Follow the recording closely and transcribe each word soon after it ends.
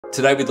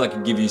Today we'd like to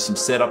give you some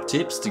setup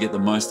tips to get the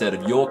most out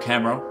of your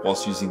camera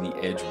whilst using the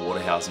Edge water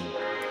housing.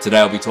 Today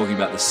I'll be talking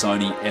about the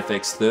Sony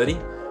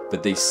FX30,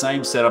 but these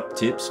same setup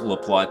tips will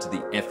apply to the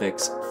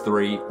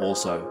FX3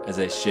 also, as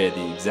they share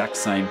the exact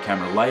same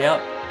camera layout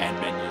and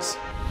menus.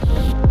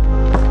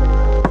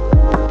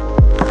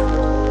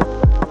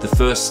 The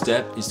first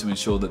step is to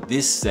ensure that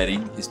this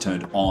setting is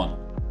turned on,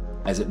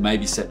 as it may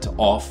be set to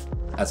off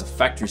as a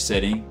factory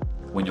setting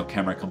when your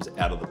camera comes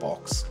out of the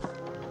box.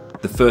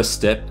 The first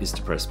step is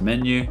to press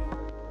Menu,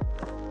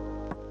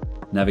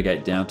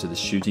 navigate down to the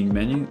Shooting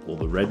menu or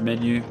the red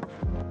menu,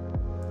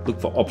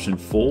 look for option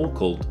 4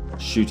 called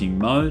Shooting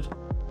Mode,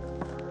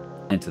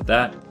 enter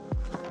that,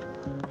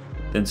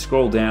 then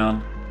scroll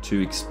down to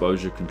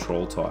Exposure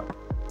Control Type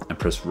and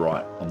press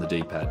right on the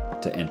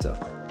D-pad to enter.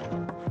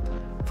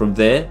 From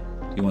there,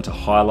 you want to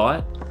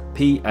highlight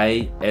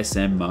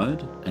PASM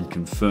mode and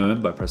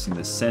confirm by pressing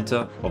the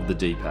center of the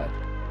D-pad.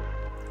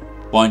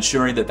 By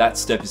ensuring that that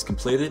step is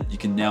completed, you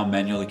can now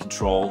manually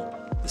control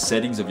the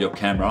settings of your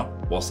camera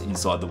whilst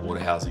inside the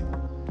water housing.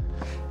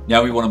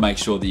 Now we want to make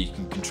sure that you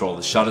can control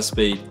the shutter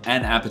speed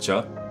and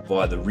aperture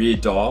via the rear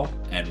dial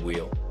and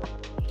wheel.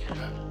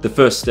 The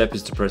first step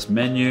is to press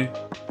Menu,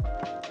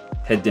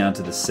 head down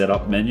to the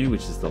Setup menu,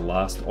 which is the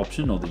last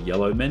option or the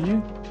yellow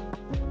menu.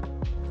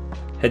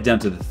 Head down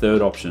to the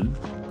third option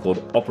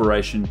called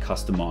Operation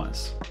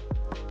Customize.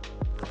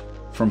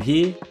 From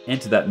here,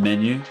 enter that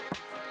menu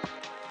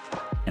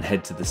and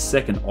head to the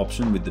second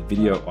option with the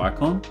video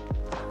icon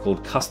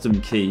called Custom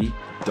Key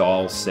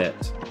Dial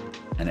Set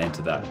and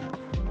enter that.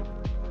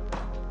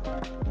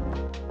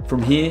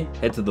 From here,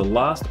 head to the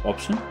last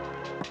option,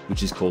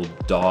 which is called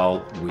Dial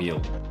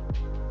Wheel.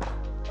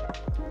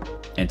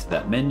 Enter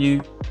that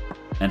menu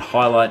and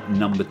highlight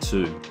number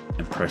 2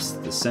 and press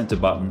the center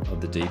button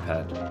of the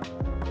D-pad.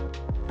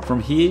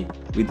 From here,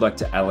 we'd like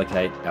to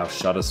allocate our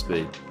shutter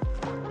speed.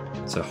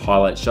 So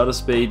highlight shutter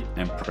speed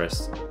and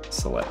press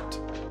select.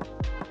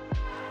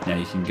 Now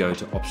you can go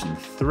to option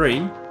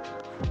 3,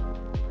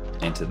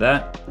 enter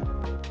that,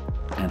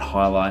 and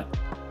highlight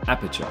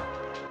aperture.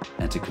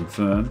 And to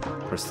confirm,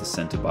 press the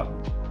center button.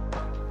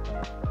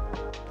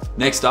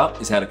 Next up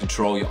is how to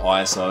control your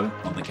ISO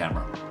on the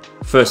camera.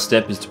 First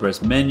step is to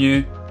press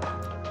Menu,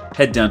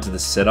 head down to the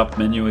Setup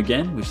menu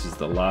again, which is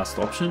the last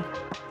option.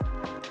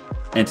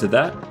 Enter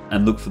that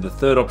and look for the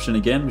third option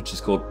again, which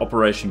is called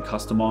Operation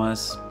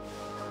Customize.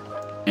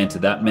 Enter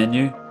that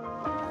menu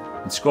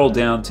and scroll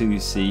down till you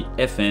see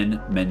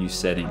FN menu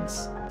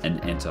settings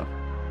and enter.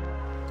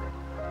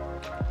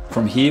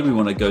 From here, we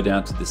want to go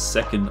down to the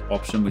second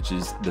option, which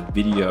is the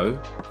video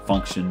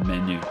function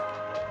menu.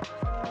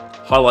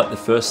 Highlight the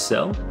first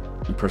cell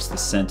and press the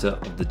center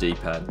of the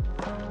D-pad.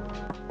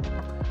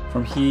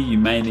 From here, you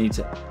may need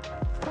to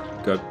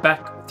go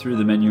back through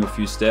the menu a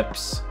few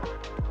steps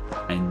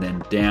and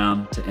then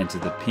down to enter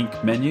the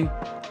pink menu,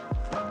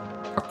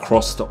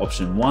 across to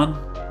option 1,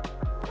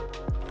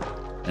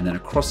 and then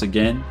across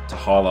again to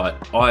highlight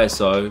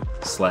ISO/EI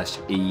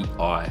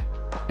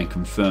and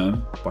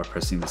confirm by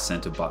pressing the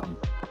center button.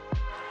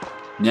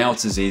 Now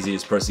it's as easy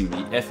as pressing the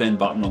FN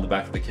button on the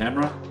back of the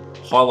camera,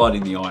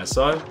 highlighting the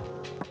ISO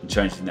and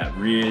changing that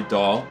rear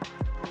dial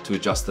to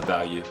adjust the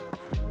value.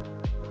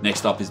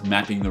 Next up is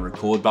mapping the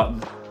record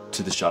button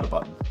to the shutter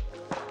button.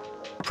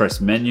 Press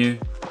Menu,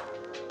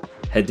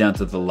 head down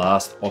to the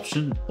last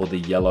option or the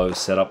yellow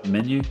setup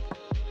menu,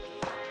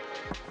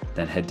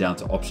 then head down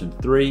to option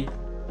 3,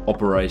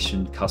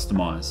 Operation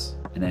Customize,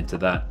 and enter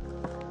that.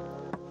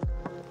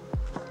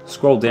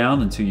 Scroll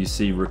down until you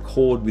see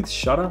Record with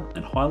Shutter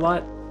and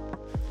highlight,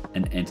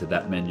 and enter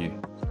that menu.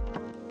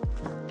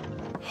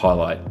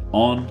 Highlight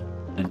On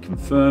and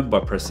confirm by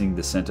pressing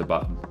the center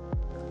button.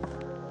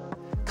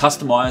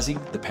 Customizing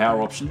the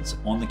power options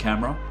on the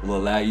camera will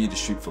allow you to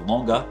shoot for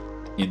longer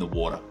in the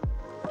water.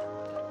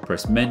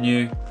 Press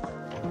Menu,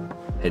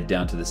 head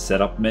down to the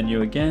Setup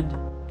menu again,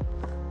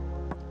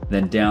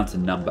 then down to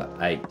number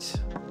 8,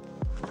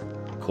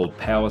 called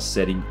Power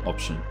Setting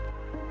Option.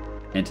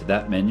 Enter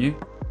that menu,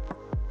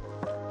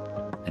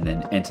 and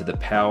then enter the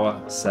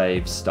Power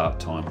Save Start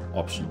Time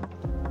option.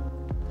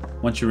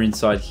 Once you're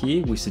inside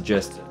here, we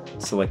suggest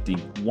selecting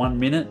 1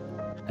 minute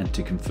and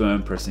to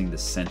confirm pressing the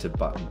center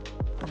button.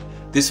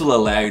 This will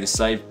allow you to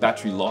save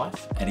battery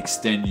life and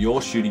extend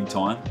your shooting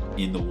time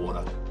in the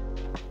water.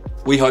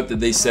 We hope that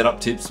these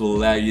setup tips will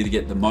allow you to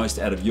get the most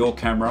out of your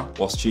camera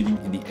whilst shooting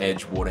in the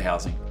Edge water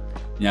housing.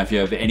 Now, if you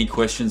have any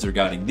questions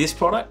regarding this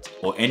product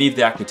or any of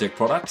the Aquatech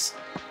products,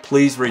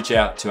 please reach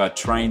out to our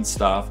trained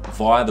staff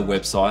via the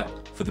website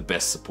for the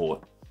best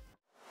support.